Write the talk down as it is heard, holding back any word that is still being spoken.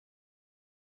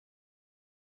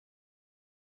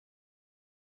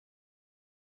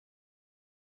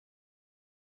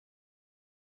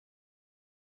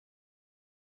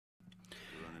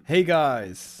Hey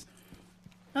guys,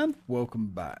 and welcome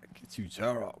back to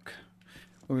Turok.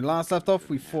 When we last left off,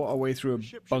 we fought our way through a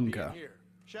bunker,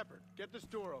 Shepard, get this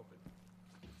door open.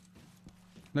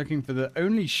 looking for the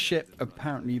only ship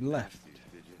apparently left.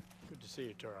 Good to see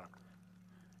you, Turok.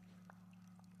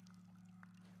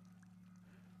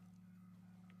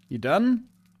 You done?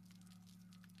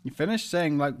 You finished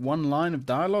saying like one line of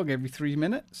dialogue every 3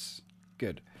 minutes?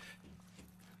 Good.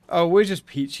 Oh, we're just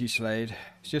peachy, Slade.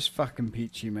 Just fucking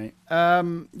peachy, mate.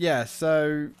 Yeah,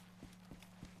 so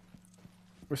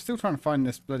we're still trying to find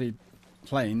this bloody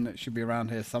plane that should be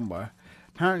around here somewhere.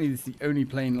 Apparently, it's the only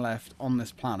plane left on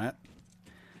this planet.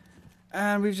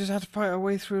 And we've just had to fight our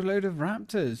way through a load of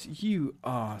raptors. You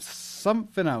are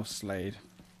something else, Slade.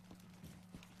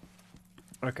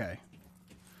 Okay.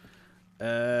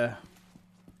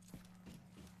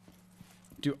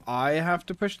 Do I have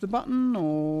to push the button,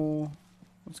 or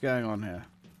what's going on here?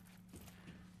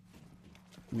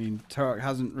 I mean, Turok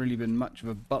hasn't really been much of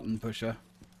a button pusher.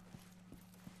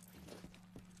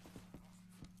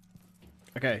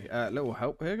 Okay, little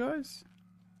help here, guys.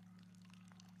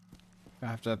 I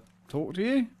have to talk to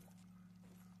you.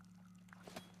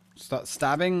 Start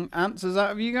stabbing answers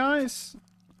out of you guys.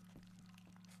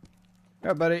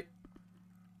 Yeah, buddy.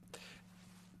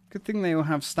 Good thing they all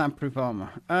have stab-proof armor.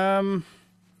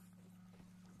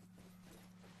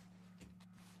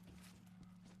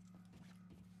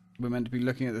 We're meant to be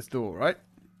looking at this door, right?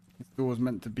 This door is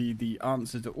meant to be the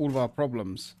answer to all of our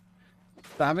problems.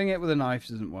 Stabbing it with a knife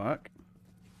doesn't work.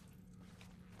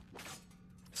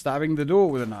 Stabbing the door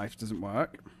with a knife doesn't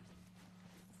work.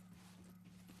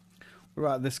 What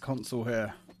about this console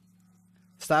here?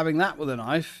 Stabbing that with a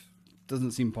knife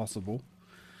doesn't seem possible.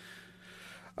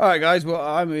 Alright guys, well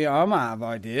I'm out of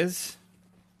ideas.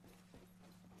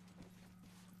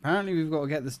 Apparently we've got to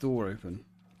get this door open.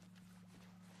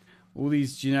 All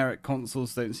these generic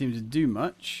consoles don't seem to do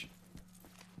much.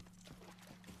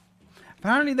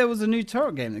 Apparently there was a new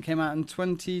Turok game that came out in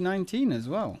 2019 as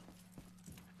well.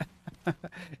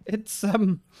 It's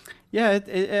yeah,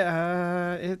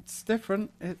 it's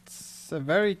different. It's a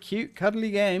very cute,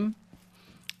 cuddly game.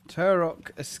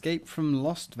 Turok Escape from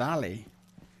Lost Valley.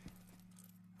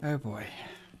 Oh boy.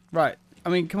 Right. I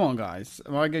mean, come on, guys.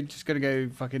 Am I just gonna go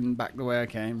fucking back the way I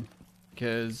came?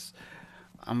 Because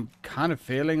I'm kind of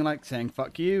feeling like saying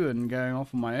fuck you and going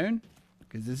off on my own.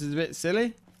 Because this is a bit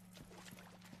silly.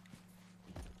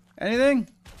 Anything?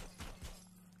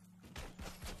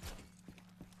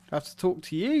 I have to talk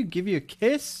to you? Give you a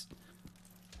kiss?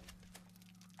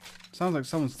 Sounds like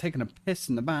someone's taking a piss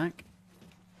in the back.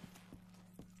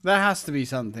 There has to be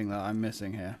something that I'm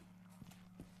missing here.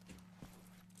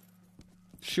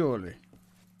 Surely.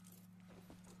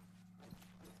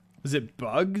 Was it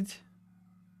bugged?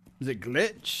 Was it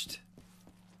glitched?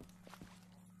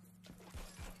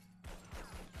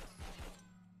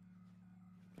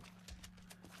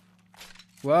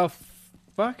 Well,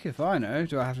 fuck if I know.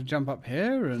 Do I have to jump up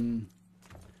here and...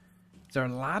 Is there a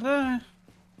ladder?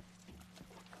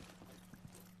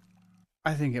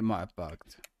 I think it might have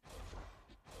bugged.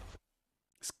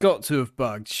 It's got to have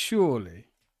bugged, surely.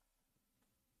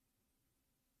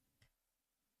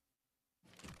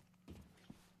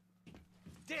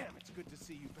 Damn, it's good to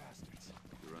see you bastards.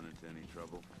 You run into any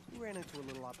trouble? We ran into a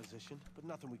little opposition, but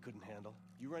nothing we couldn't handle.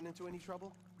 You run into any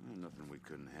trouble? Nothing we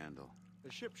couldn't handle.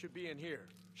 The ship should be in here.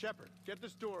 Shepard, get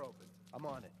this door open. I'm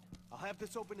on it. I'll have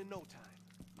this open in no time.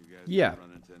 You guys Yeah. didn't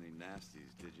run into any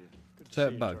nasties, did you? Good to So see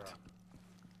it you, bugged. Turok.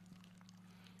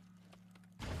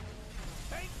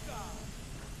 Thank God!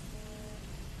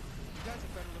 You guys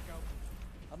had better look out.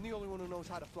 I'm the only one who knows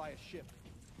how to fly a ship.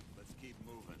 Let's keep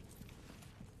moving.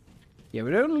 Yeah,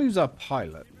 we don't lose our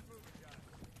pilot.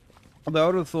 Although I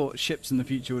would have thought ships in the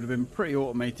future would have been pretty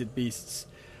automated beasts.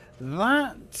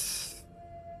 That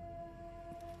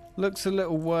looks a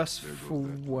little worse for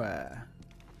wear.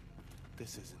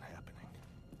 This isn't happening.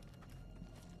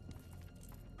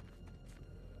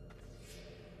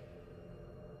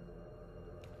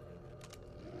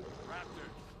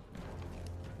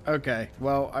 Okay,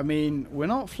 well, I mean, we're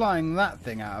not flying that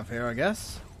thing out of here, I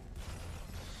guess.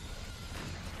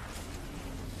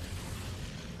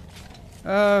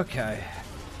 Okay.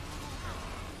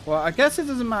 Well, I guess it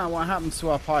doesn't matter what happens to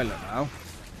our pilot now.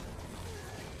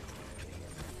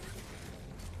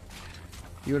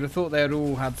 You would have thought they had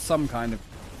all had some kind of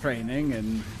training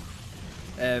in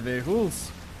air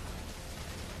vehicles.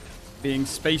 Being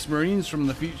space marines from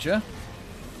the future.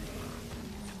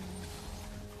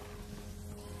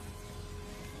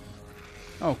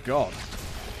 Oh, God.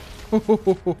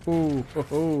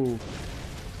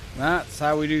 That's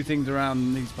how we do things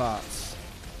around these parts.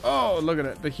 Oh, look at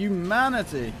it. The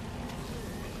humanity.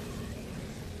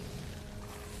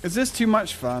 Is this too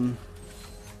much fun?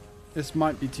 This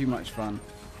might be too much fun.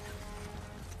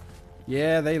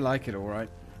 Yeah, they like it alright.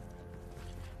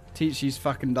 Teach these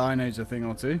fucking dinos a thing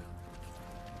or two.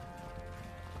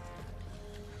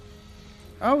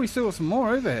 Oh, we still got some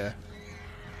more over here.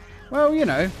 Well, you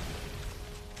know.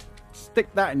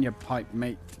 Stick that in your pipe,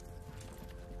 mate.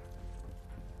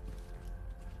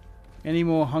 Any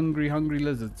more hungry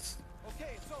lizards?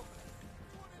 Okay, it's open.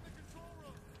 One in the control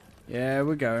room. Yeah,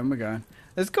 we're going.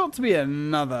 There's got to be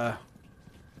another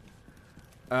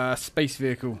space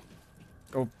vehicle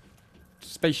or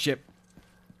spaceship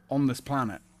on this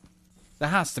planet. There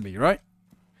has to be, right?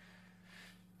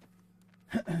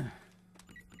 We've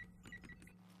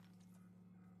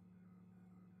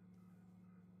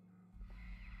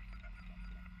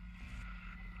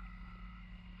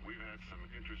had some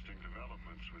interesting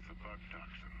developments with the bug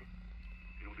toxin.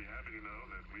 You'll be happy to know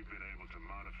that we've been able to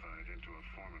modify it into a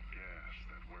form of gas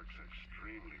that works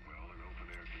extremely well in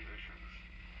open-air conditions.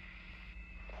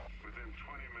 Within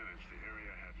 20 minutes, the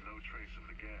area had no trace of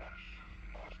the gas.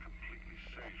 It was completely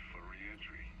safe for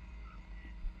re-entry.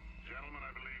 Gentlemen,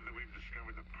 I believe that we've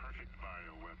discovered the perfect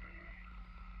bioweapon.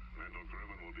 Mendel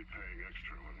Grumman will be paying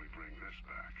extra when we bring this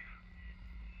back.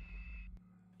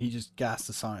 He just gassed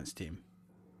the science team.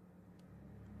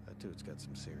 That dude's got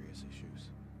some serious issues.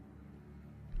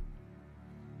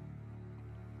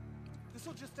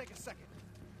 This'll just take a second.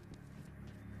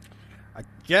 I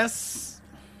guess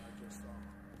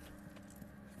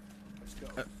Let's go.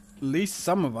 at least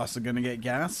some of us are going to get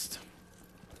gassed.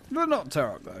 But not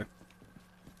Turok, though.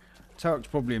 Turok's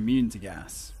probably immune to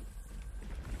gas.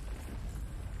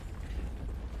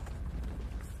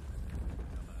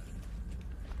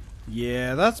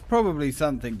 Yeah, that's probably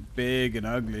something big and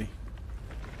ugly.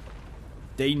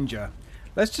 Danger.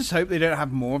 Let's just hope they don't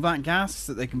have more of that gas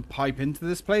that they can pipe into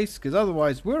this place, because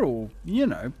otherwise we're all, you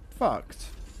know, fucked.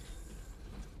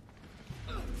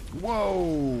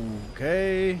 Whoa,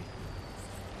 okay.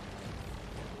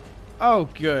 Oh,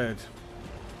 good.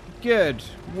 Good.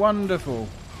 Wonderful.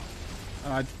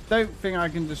 I don't think I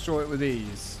can destroy it with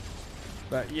ease.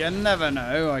 But you never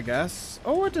know, I guess.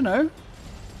 Oh, I don't know.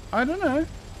 I don't know.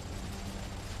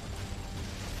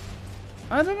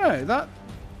 I don't know. That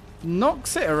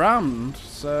knocks it around.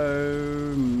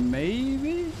 So,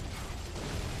 maybe?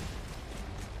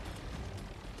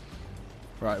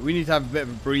 Right, we need to have a bit of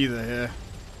a breather here.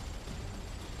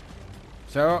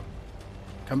 So,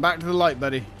 come back to the light,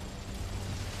 buddy.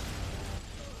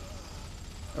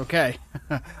 Okay.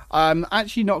 I'm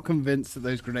actually not convinced that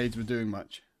those grenades were doing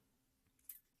much.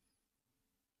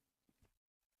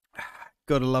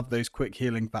 Gotta love those quick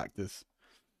healing factors.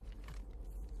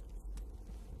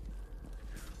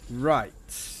 Right,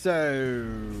 so...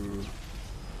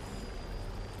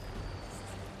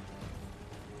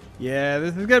 yeah,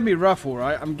 this is gonna be rough,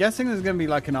 alright. I'm guessing there's gonna be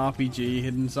like an RPG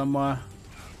hidden somewhere.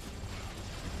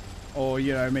 Or,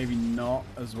 you know, maybe not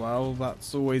as well.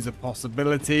 That's always a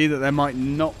possibility that there might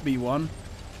not be one.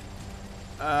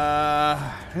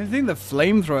 I don't think the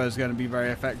flamethrower is going to be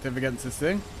very effective against this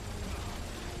thing.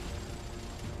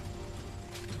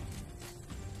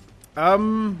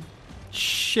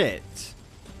 Shit.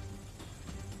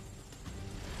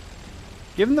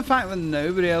 Given the fact that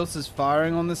nobody else is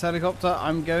firing on this helicopter,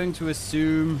 I'm going to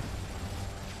assume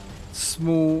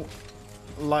small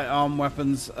light arm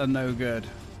weapons are no good.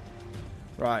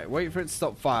 Right, wait for it to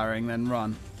stop firing, then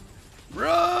run.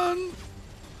 Run!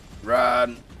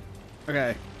 Run!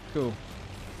 Okay, cool.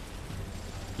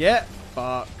 Get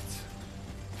fucked.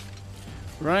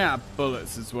 Running out of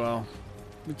bullets as well,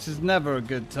 which is never a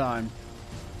good time.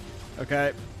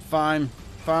 Okay, fine,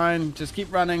 fine, just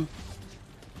keep running.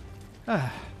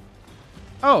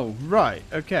 Oh, right,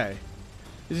 okay.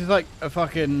 This is like a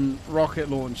fucking rocket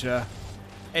launcher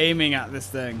aiming at this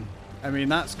thing. I mean,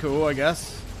 that's cool, I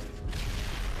guess.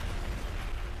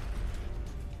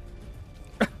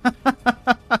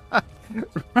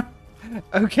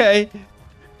 Okay.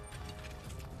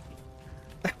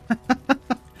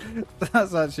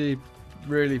 That's actually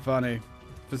really funny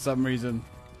for some reason.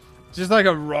 Just like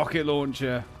a rocket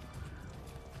launcher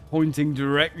pointing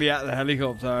directly at the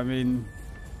helicopter. I mean,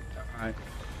 alright,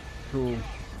 cool.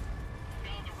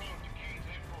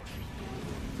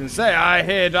 Gonna say, I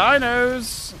hear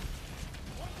dinos.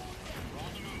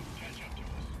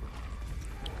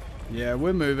 Yeah,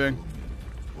 we're moving.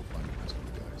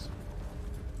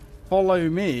 Follow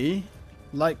me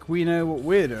like we know what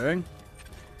we're doing.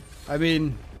 I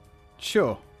mean,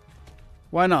 sure.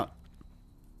 Why not?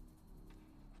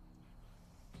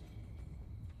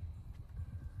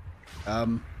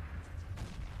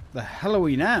 The hell are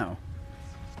we now?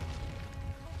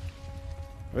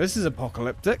 Well, this is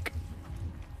apocalyptic.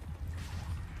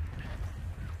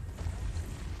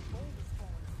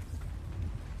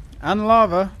 And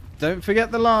lava. Don't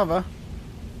forget the lava.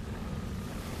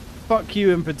 Fuck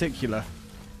you in particular.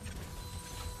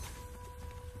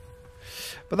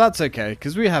 But that's okay,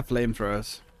 because we have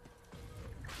flamethrowers.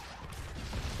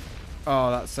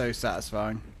 Oh, that's so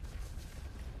satisfying.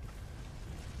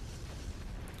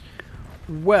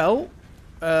 Well,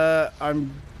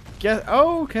 I'm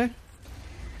oh, okay.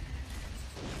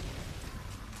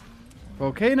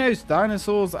 Volcanoes,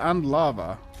 dinosaurs, and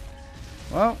lava.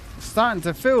 Well, starting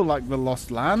to feel like the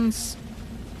Lost Lands.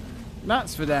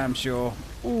 That's for damn sure.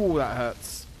 Ooh, that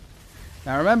hurts.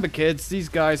 Now remember, kids, these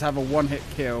guys have a one-hit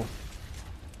kill.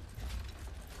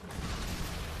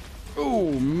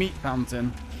 Ooh, meat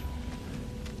fountain.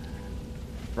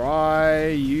 Fry,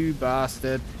 you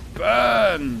bastard.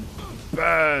 Burn!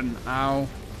 Burn! Ow.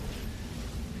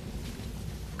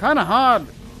 Kinda hard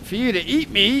for you to eat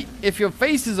me if your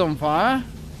face is on fire.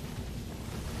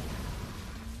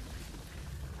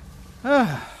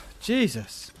 Ah,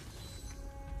 Jesus.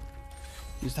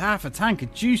 Used half a tank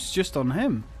of juice just on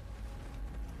him.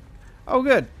 Oh,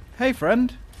 good. Hey,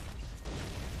 friend.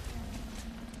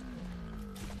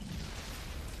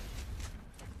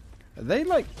 Are they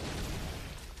like...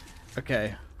 Okay.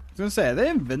 I was going to say, are they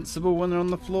invincible when they're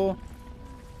on the floor?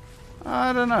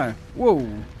 I don't know. Whoa.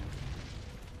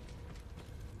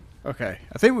 Okay.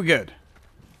 I think we're good.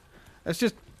 Let's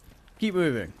just keep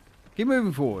moving. Keep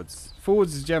moving forwards.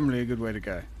 Forwards is generally a good way to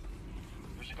go.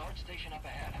 There's a guard station up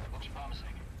ahead. Looks promising.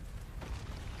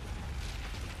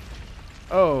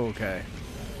 Okay.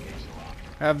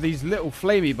 Have these little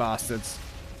flamey bastards.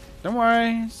 Don't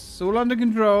worry. It's all under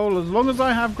control. As long as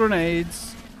I have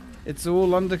grenades, it's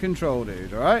all under control,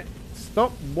 dude. Alright?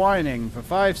 Stop whining for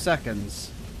 5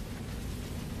 seconds.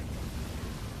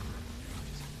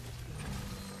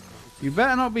 You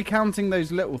better not be counting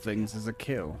those little things as a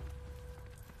kill.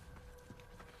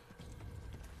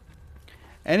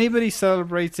 Anybody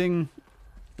celebrating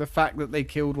the fact that they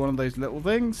killed one of those little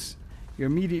things, you're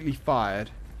immediately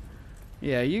fired.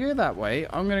 Yeah, you go that way.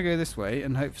 I'm going to go this way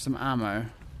and hope for some ammo.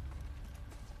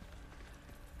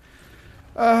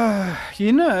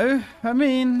 You know, I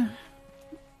mean...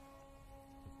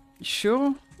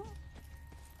 Sure?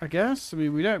 I guess. I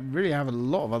mean, we don't really have a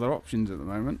lot of other options at the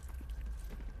moment.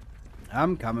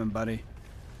 I'm coming, buddy.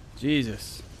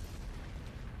 Jesus.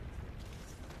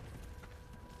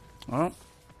 Well.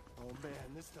 Oh man,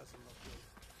 this doesn't look good.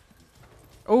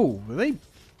 Oh, are they...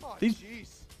 Oh, These jeez.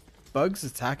 bugs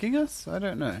attacking us? I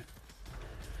don't know.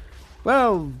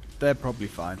 Well, they're probably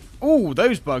fine. Oh,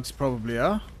 those bugs probably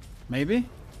are. Maybe.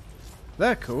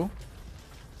 They're cool.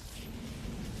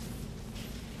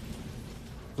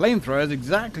 Flamethrower is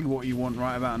exactly what you want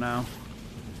right about now.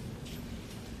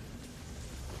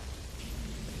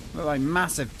 Look like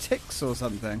massive ticks or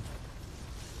something.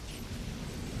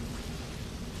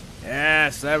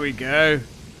 Yes, there we go.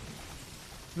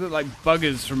 Look like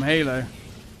buggers from Halo.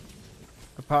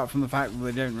 Apart from the fact that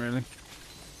they don't really.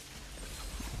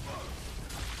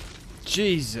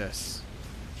 Jesus.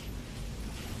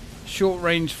 Short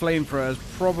range flamethrower is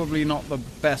probably not the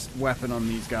best weapon on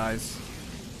these guys.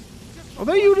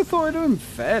 Although you would have thought I'd doing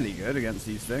fairly good against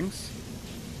these things.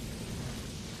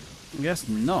 I guess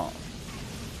not.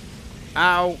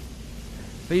 Ow.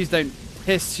 Please don't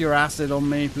piss your acid on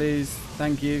me, please.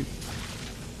 Thank you.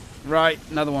 Right,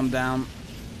 another one down.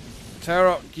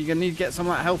 Turok, you're going to need to get some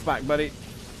of that health back, buddy.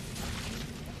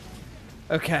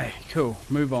 Okay, cool.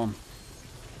 Move on.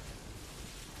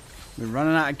 We're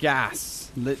running out of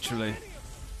gas. Literally.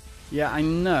 Yeah, I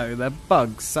know. They're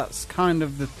bugs. That's kind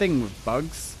of the thing with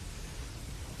bugs.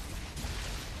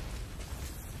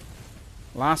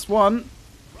 Last one.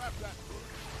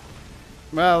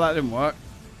 Well, that didn't work.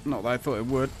 Not that I thought it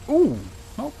would. Ooh,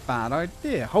 not bad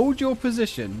idea. Hold your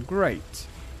position. Great.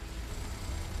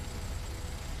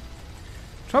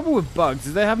 Trouble with bugs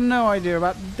is they have no idea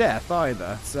about death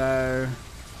either, so...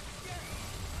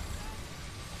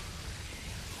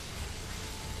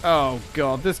 Oh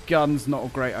god, this gun's not a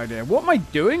great idea. What am I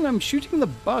doing? I'm shooting the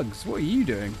bugs. What are you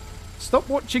doing? Stop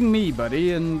watching me,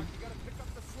 buddy, and...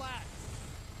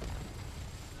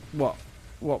 What?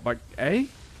 What, like, A?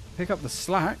 Pick up the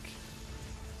slack?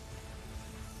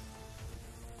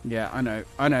 Yeah, I know.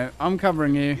 I know. I'm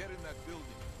covering you. Get in that building.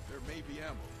 There may be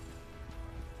ammo.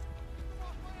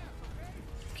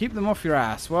 Keep them off your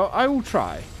ass. Well, I will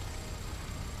try.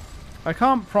 I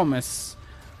can't promise,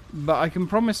 but I can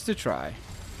promise to try.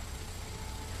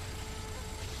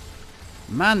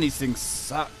 Man, these things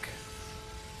suck.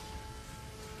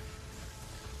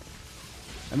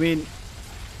 I mean,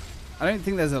 I don't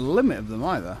think there's a limit of them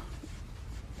either.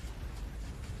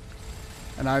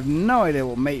 And I have no idea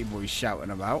what Matey Boy's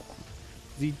shouting about.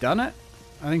 Has he done it?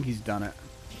 I think he's done it.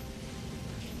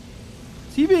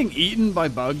 Is he being eaten by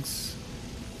bugs?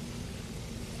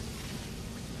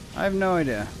 I have no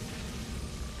idea.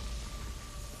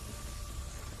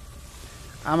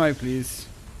 Ammo, please.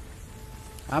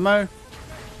 Ammo?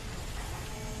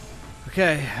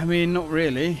 Okay, I mean, not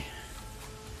really.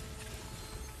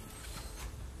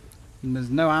 And there's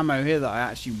no ammo here that I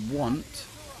actually want.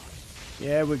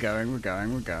 Yeah, we're going.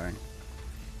 I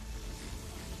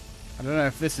don't know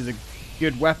if this is a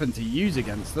good weapon to use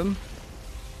against them.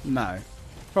 No,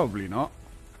 probably not.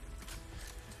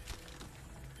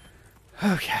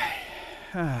 Okay.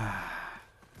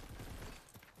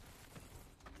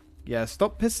 Yeah,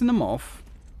 stop pissing them off.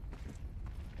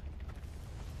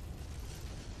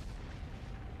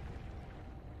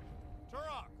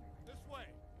 Turok, this way.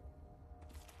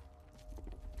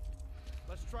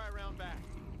 Let's try around back.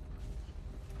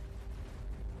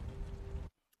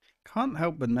 Can't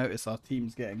help but notice our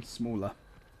team's getting smaller.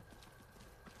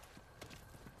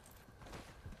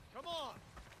 Come on.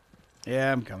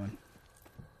 Yeah, I'm coming.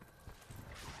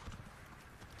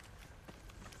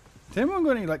 Has anyone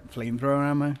got any, like, flamethrower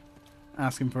ammo?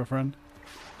 Asking for a friend.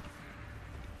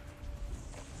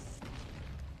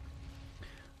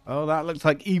 Oh, that looks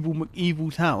like Evil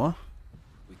McEvil Tower.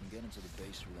 We can get into the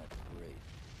base through that parade.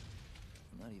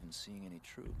 I'm not even seeing any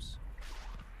troops.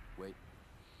 Wait,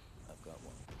 I've got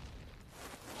one.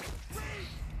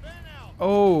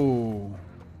 Oh.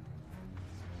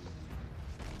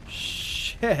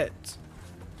 Shit.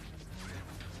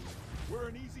 We're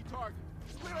an easy target.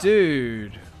 Split up.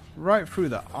 Dude. Right through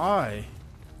the eye.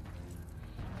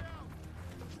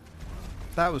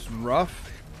 That was rough.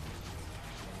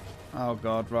 Oh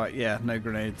god, right, yeah, no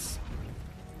grenades.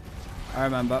 I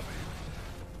remember.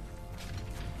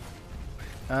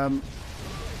 Okay,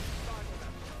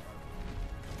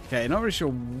 not really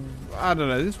sure. I don't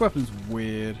know, this weapon's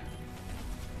weird.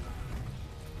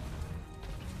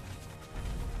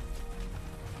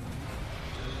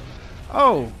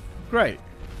 Oh, great.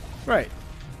 Great.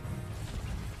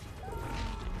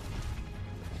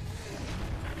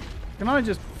 Can I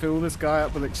just fill this guy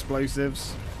up with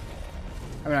explosives?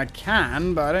 I mean, I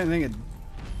can, but I don't think it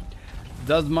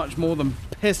does much more than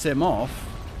piss him off.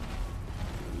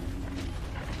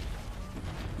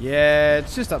 Yeah,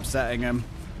 it's just upsetting him.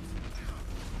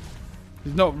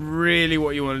 It's not really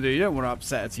what you want to do. You don't want to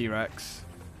upset a T-Rex.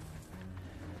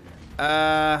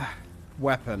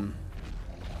 Weapon.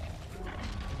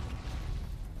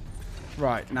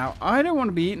 Right, now I don't want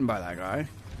to be eaten by that guy.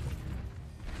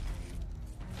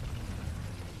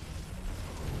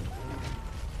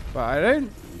 But I don't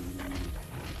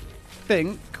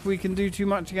think we can do too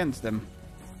much against him.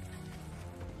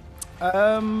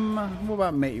 What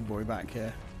about Matey Boy back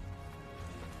here?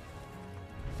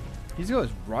 He's got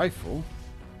his rifle.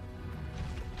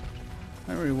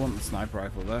 I don't really want the sniper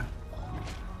rifle though.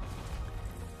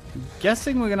 I'm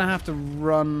guessing we're gonna have to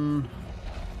run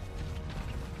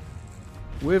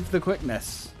with the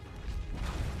quickness.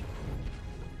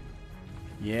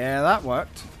 Yeah, that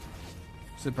worked.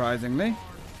 Surprisingly.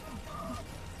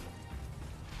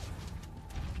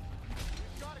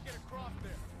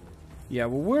 Yeah,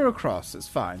 well, we're across. It's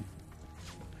fine.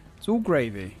 It's all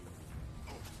gravy.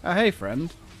 Oh, hey,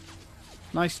 friend.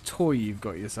 Nice toy you've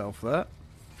got yourself there.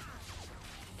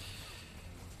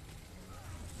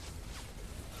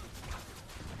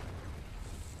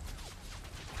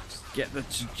 Just get the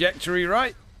trajectory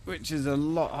right, which is a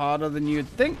lot harder than you'd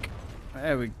think.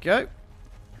 There we go.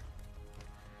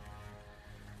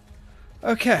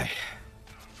 Okay.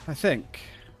 I think.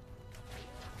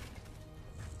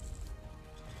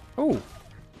 Oh,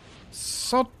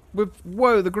 sod with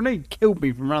whoa! The grenade killed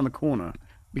me from around the corner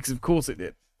because, of course, it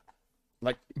did.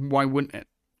 Like, why wouldn't it?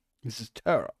 This is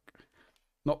Turok,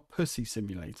 not Pussy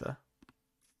Simulator.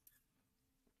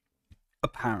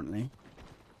 Apparently.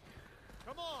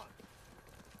 Come on.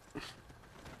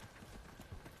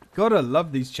 Gotta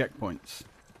love these checkpoints.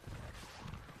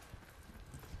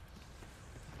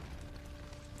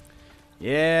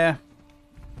 Yeah,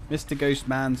 Mr. Ghost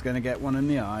Man's gonna get one in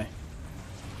the eye.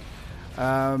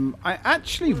 I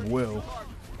actually will.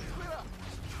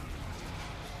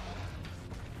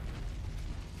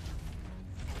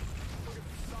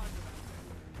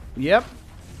 Yep,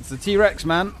 it's the T-Rex,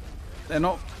 man. They're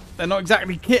not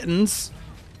exactly kittens.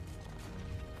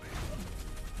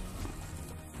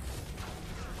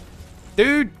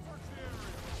 Dude.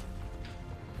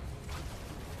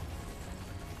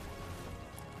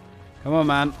 Come on,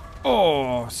 man.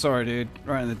 Oh, sorry, dude.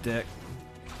 Right in the dick.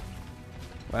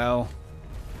 Well,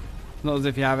 not as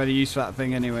if you have any use for that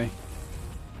thing anyway.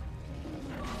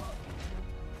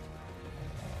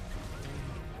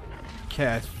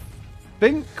 Okay, I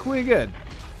think we're good.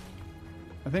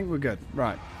 I think we're good.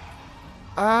 Right.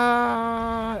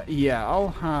 Yeah, I'll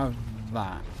have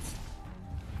that.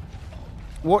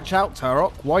 Watch out,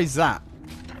 Turok. Why is that?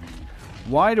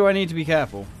 Why do I need to be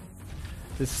careful?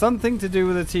 There's something to do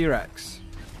with the T-Rex.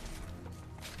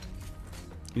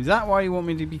 Is that why you want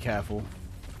me to be careful?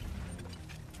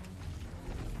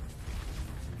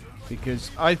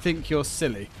 Because I think you're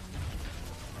silly.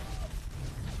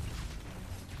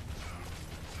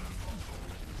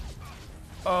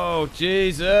 Oh,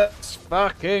 Jesus.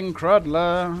 Fucking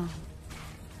Crudler.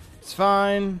 It's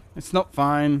fine. It's not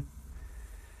fine.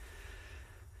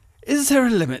 Is there a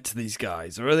limit to these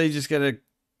guys? Or are they just going to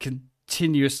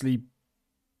continuously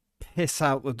piss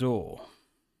out the door?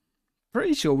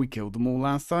 Pretty sure we killed them all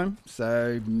last time.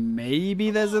 So maybe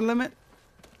there's a limit.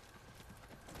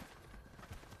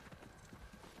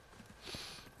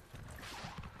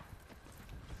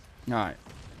 Alright.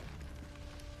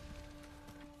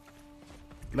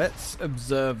 Let's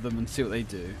observe them and see what they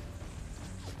do.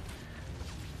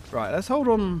 Right, let's hold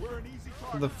on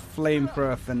to the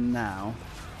flamethrower for now.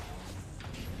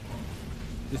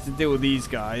 Just to deal with these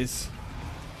guys.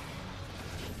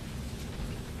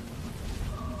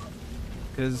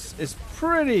 Because it's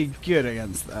pretty good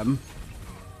against them.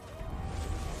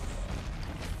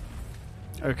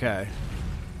 Okay.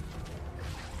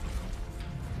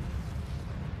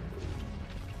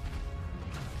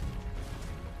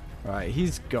 Right,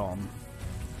 he's gone.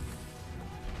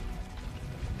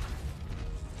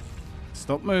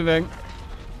 Stop moving.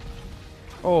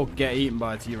 Or get eaten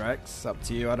by a T-Rex. Up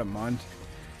to you, I don't mind.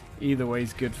 Either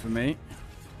way's good for me.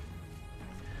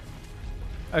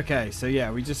 Okay, so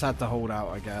yeah, we just had to hold out,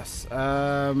 I guess.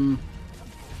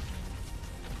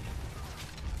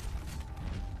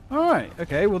 Alright,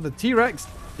 okay, well the T-Rex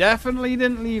definitely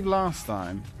didn't leave last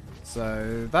time.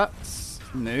 So that's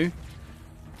new.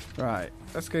 Right,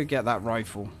 let's go get that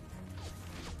rifle.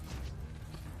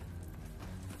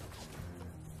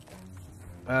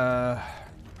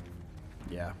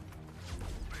 Yeah.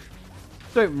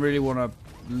 Don't really want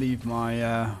to leave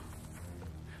my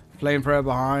flamethrower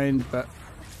behind, but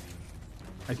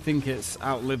I think it's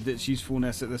outlived its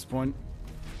usefulness at this point.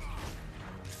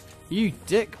 You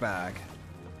dickbag.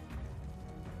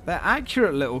 They're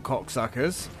accurate little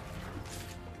cocksuckers.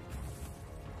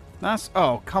 That's...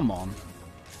 Oh, come on.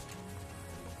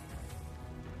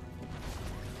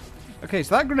 Okay,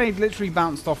 so that grenade literally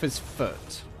bounced off his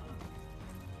foot.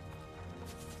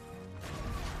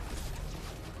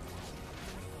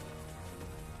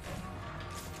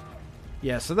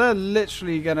 Yeah, so they're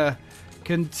literally gonna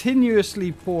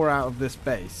continuously pour out of this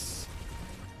base.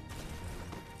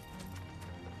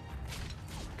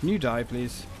 Can you die,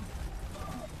 please?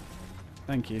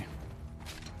 Thank you.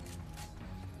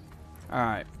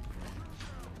 Alright.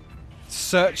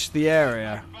 Search the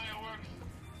area.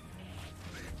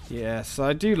 Yes,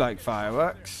 I do like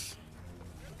fireworks.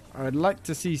 I would like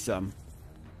to see some.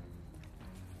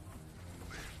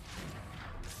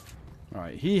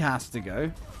 Right, he has to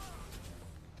go.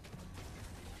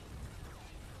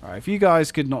 Alright, if you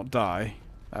guys could not die,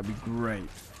 that'd be great.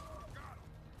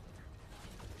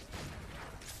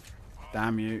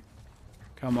 Damn you.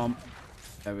 Come on.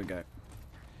 There we go.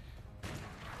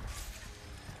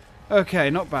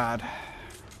 Okay, not bad.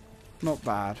 Not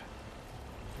bad.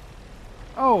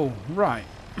 Oh, right.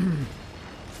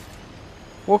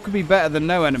 What could be better than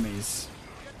no enemies?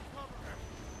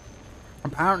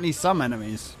 Apparently some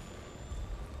enemies.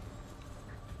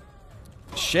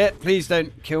 Shit, please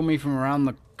don't kill me from around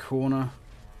the corner.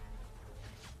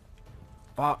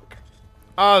 Fuck.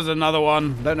 Oh, there's another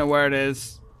one. Don't know where it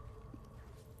is.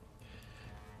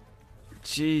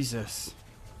 Jesus.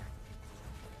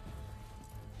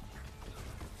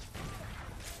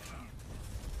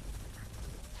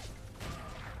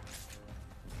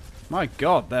 My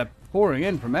God, they're pouring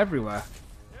in from everywhere.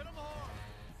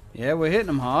 Yeah, we're hitting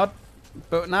them hard,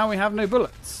 but now we have no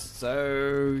bullets.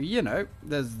 So, you know,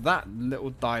 there's that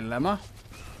little dilemma.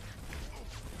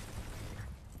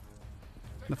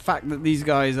 The fact that these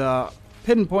guys are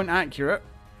pinpoint accurate.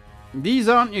 These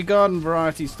aren't your garden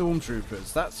variety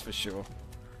stormtroopers, that's for sure.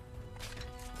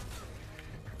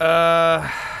 Can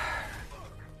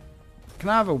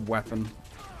I have a weapon?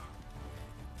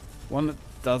 One that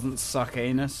doesn't suck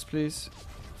anus, please.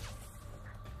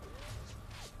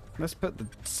 Let's put the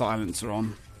silencer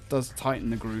on. Does tighten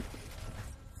the group.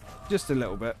 Just a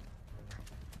little bit.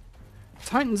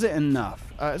 Tightens it enough.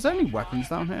 Is there any weapons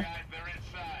down here?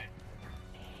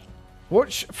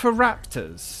 Watch for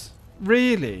raptors.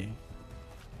 Really?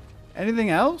 Anything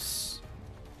else?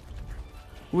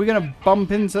 Are we going to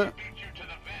bump into...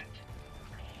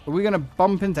 Are we going to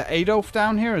bump into Adolf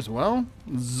down here as well?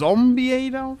 Zombie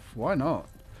Adolf? Why not?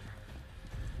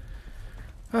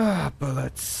 Ah,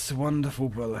 bullets. Wonderful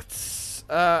bullets.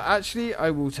 Actually,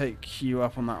 I will take you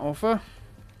up on that offer.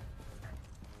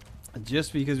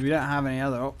 Just because we don't have any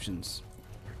other options.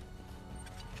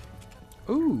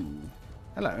 Ooh.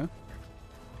 Hello.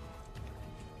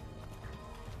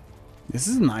 This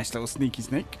is a nice little sneaky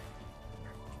snake.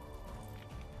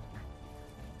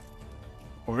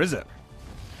 Or is it?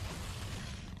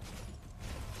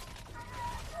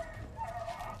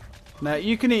 No,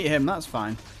 you can eat him. That's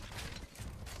fine.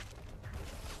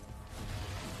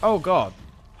 Oh, God.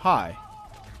 Hi.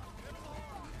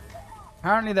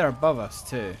 Apparently they're above us,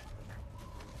 too.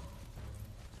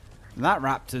 And that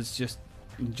raptor's just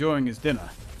enjoying his dinner.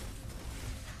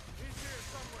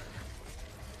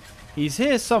 He's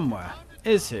here somewhere.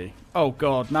 Is he? Oh,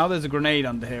 God. Now there's a grenade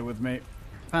under here with me.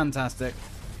 Fantastic.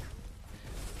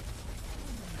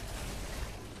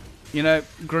 You know,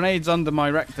 grenades under my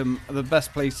rectum are the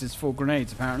best places for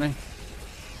grenades, apparently.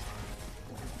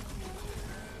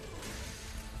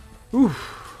 Ooh.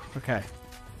 Okay.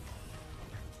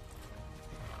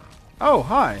 Oh,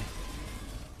 hi.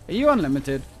 Are you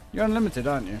unlimited? You're unlimited,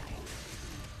 aren't you?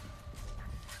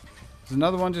 Is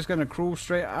another one just going to crawl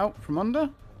straight out from under?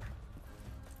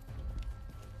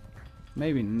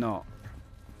 Maybe not.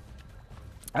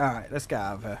 Alright, let's get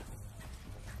out of here.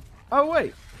 Oh,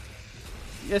 wait.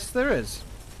 Yes, there is.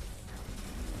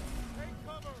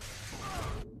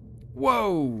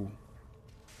 Whoa.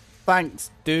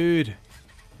 Thanks, dude.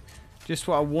 Just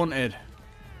what I wanted.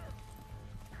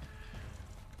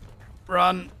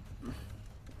 Run.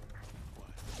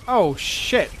 Oh,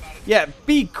 shit. Yeah,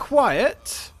 be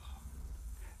quiet.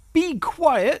 Be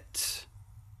quiet.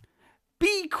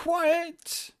 Be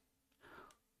quiet.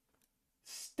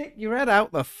 Stick your head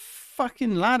out the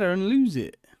fucking ladder and lose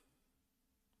it.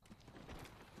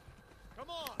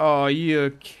 Oh,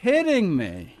 you're kidding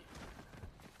me.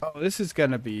 Oh, this is going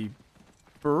to be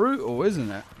brutal, isn't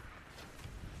it?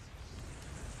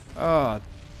 Oh,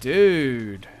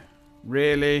 dude.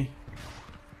 Really?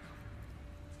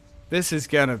 This is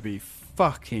going to be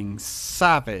fucking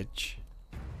savage.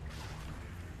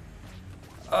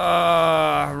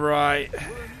 Right.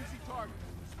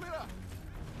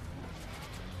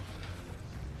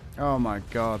 Oh my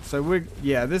god. So we're...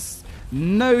 Yeah, this...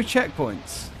 No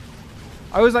checkpoints.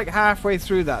 I was like halfway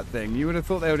through that thing. You would have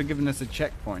thought they would have given us a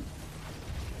checkpoint.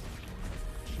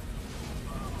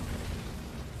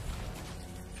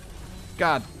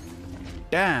 God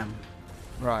damn.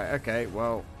 Right, okay,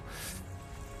 well.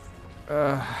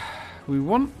 We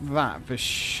want that for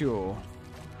sure.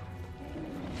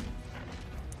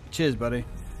 Cheers, buddy.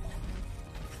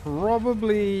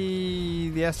 Probably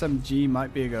the SMG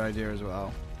might be a good idea as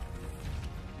well.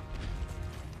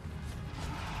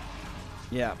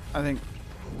 Yeah, I think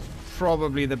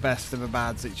probably the best of a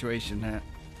bad situation here.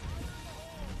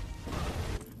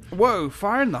 Whoa,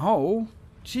 fire in the hole?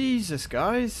 Jesus,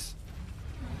 guys.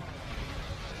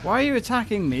 Why are you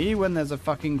attacking me when there's a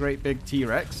fucking great big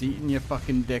T-Rex eating your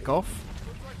fucking dick off?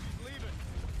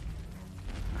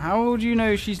 How do you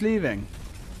know she's leaving?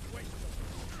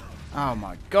 Oh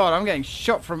my god, I'm getting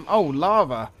shot from... Oh,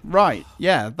 lava. Right,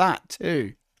 yeah, that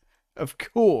too. Of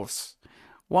course.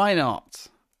 Why not?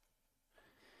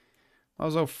 I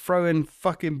was all throwing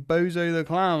fucking Bozo the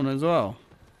Clown as well.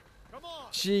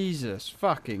 Jesus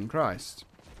fucking Christ.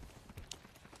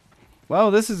 Well,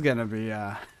 this is going to be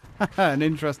an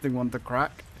interesting one to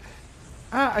crack.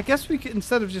 I guess we could,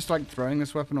 instead of just like throwing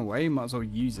this weapon away, might as well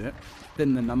use it.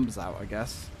 Thin the numbers out, I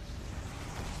guess.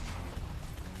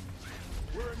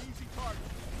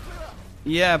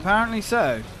 Yeah, apparently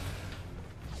so.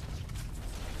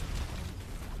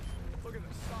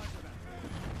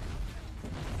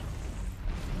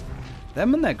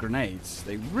 Them and their grenades.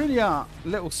 They really are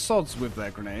little sods with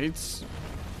their grenades.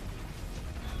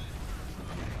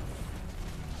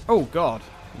 Oh god.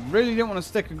 Really didn't want to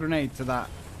stick a grenade to that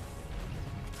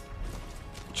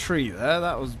tree there.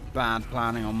 That was bad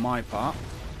planning on my part.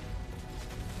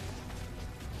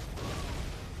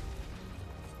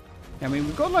 I mean,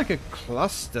 we've got like a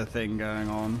cluster thing going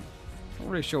on. Not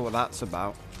really sure what that's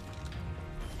about.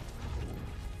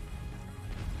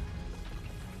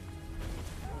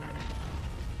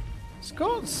 It's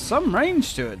got some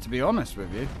range to it, to be honest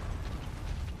with you.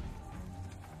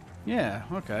 Yeah,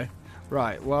 okay.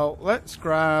 Right, well, let's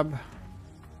grab...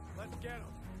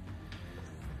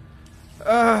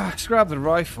 Let's grab the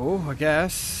rifle, I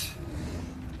guess.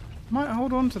 Might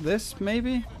hold on to this,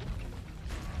 maybe?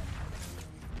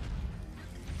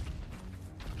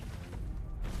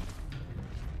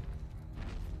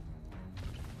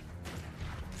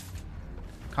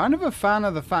 Kind of a fan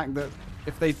of the fact that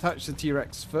if they touch the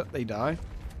T-Rex foot, they die.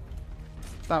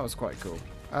 That was quite cool.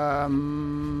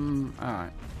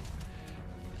 Alright.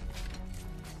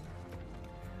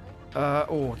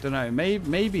 Oh, don't know.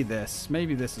 Maybe this.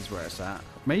 Maybe this is where it's at.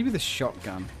 Maybe the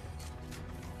shotgun.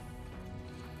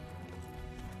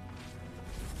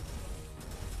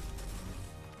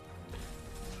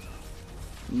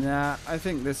 Nah, I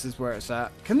think this is where it's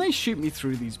at. Can they shoot me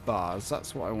through these bars?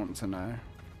 That's what I want to know.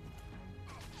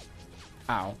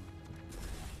 Ow.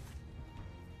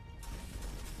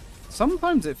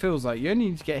 Sometimes it feels like you only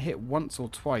need to get hit once or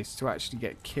twice to actually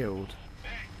get killed. Hey,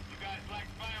 you guys like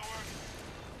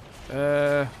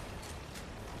fireworks?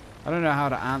 I don't know how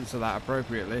to answer that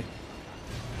appropriately,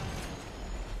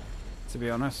 to be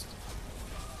honest.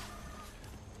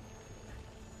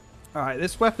 Alright,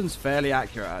 this weapon's fairly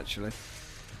accurate, actually.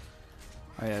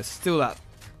 Oh yeah, it's still that...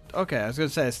 Okay, I was going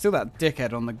to say, it's still that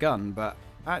dickhead on the gun, but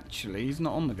actually, he's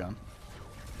not on the gun.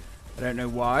 I don't know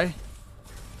why.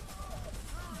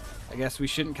 I guess we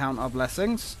shouldn't count our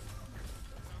blessings.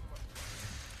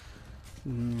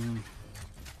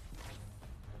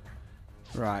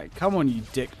 Right, come on, you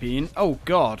dickbean. Oh,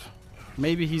 God.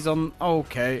 Maybe he's on...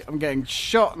 Okay, I'm getting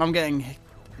shot and I'm getting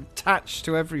attached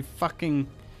to every fucking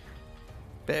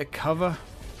bit of cover.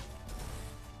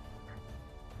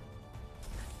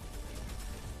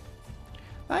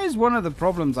 That is one of the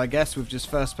problems, I guess, with just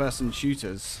first-person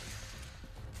shooters.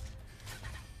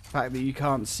 The fact that you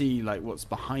can't see, like, what's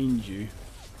behind you.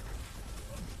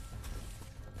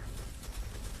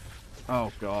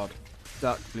 Oh, God.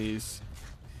 Duck, please.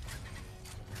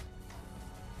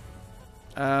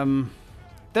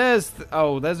 There's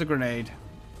a grenade.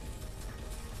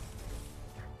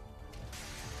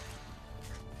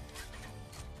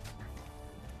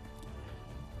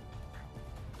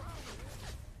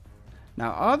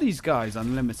 Now, are these guys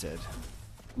unlimited?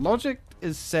 Logic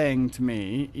is saying to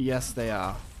me, yes, they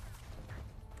are.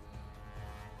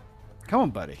 Come on,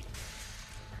 buddy.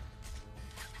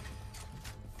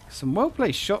 Some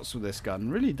well-placed shots with this gun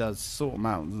really does sort them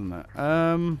out, doesn't it?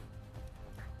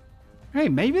 Hey,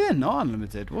 maybe they're not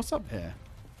unlimited. What's up here?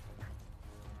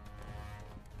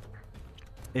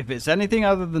 If it's anything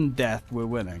other than death, we're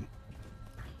winning.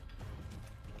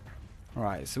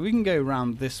 Alright, so we can go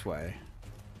around this way.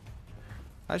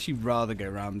 I'd actually rather go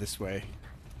around this way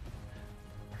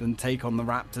than take on the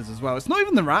raptors as well. It's not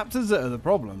even the raptors that are the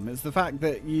problem. It's the fact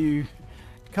that you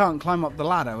can't climb up the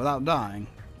ladder without dying.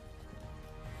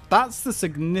 That's the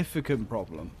significant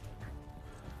problem.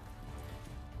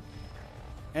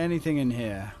 Anything in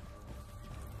here?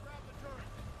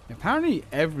 Apparently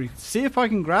see if I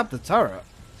can grab the turret.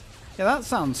 Yeah, that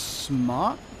sounds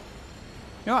smart.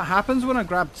 You know what happens when I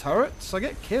grab turrets? I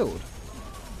get killed.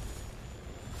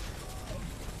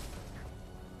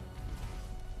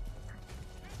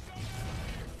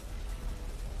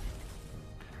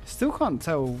 Still can't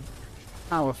tell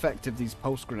how effective these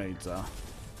pulse grenades are.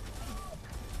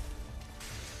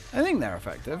 I think they're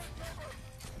effective.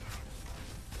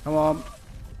 Come on.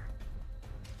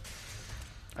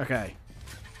 Okay.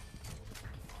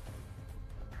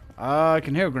 I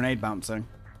can hear a grenade bouncing.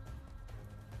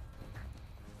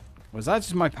 Was that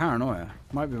just my paranoia?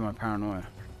 Might be my paranoia.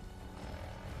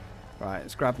 Right,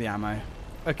 let's grab the ammo.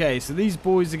 Okay, so these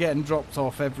boys are getting dropped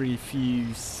off every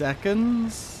few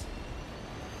seconds.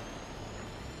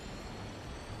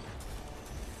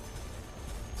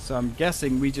 So I'm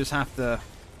guessing we just have to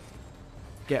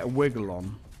get a wiggle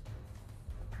on.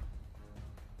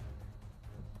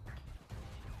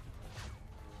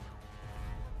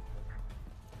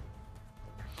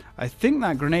 I think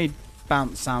that grenade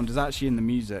bounce sound is actually in the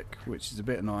music, which is a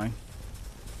bit annoying.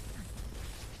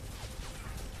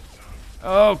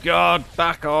 Oh God,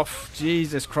 back off.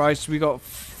 Jesus Christ, we got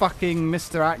fucking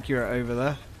Mr. Accurate over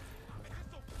there.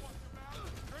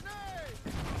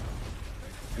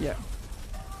 Yeah.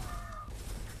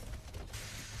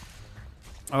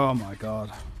 Oh my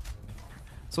God.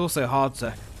 It's also hard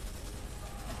to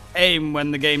aim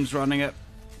when the game's running at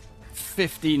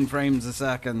 15 frames a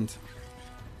second.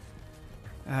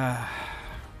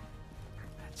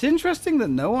 It's interesting that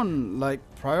no one like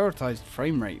prioritized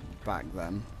frame rate back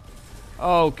then.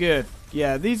 Oh good.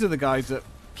 Yeah, these are the guys that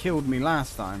killed me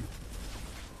last time.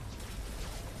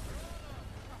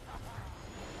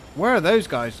 Where are those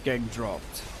guys getting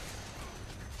dropped?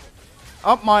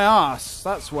 Up my ass,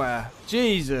 that's where.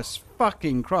 Jesus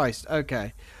fucking Christ.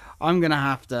 Okay, I'm gonna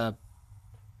have to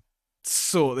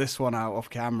sort this one out off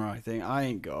camera, I think. I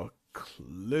ain't got a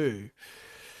clue.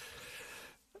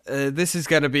 This is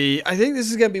gonna be, I think this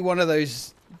is gonna be one of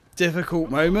those difficult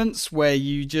moments where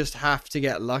you just have to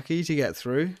get lucky to get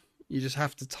through. You just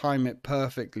have to time it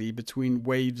perfectly between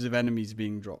waves of enemies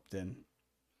being dropped in.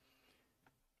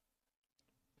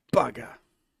 Bugger.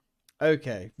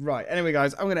 Okay, right. Anyway,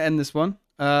 guys, I'm going to end this one.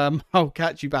 I'll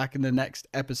catch you back in the next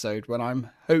episode when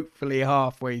I'm hopefully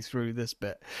halfway through this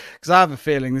bit. Because I have a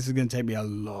feeling this is going to take me a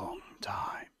long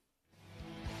time.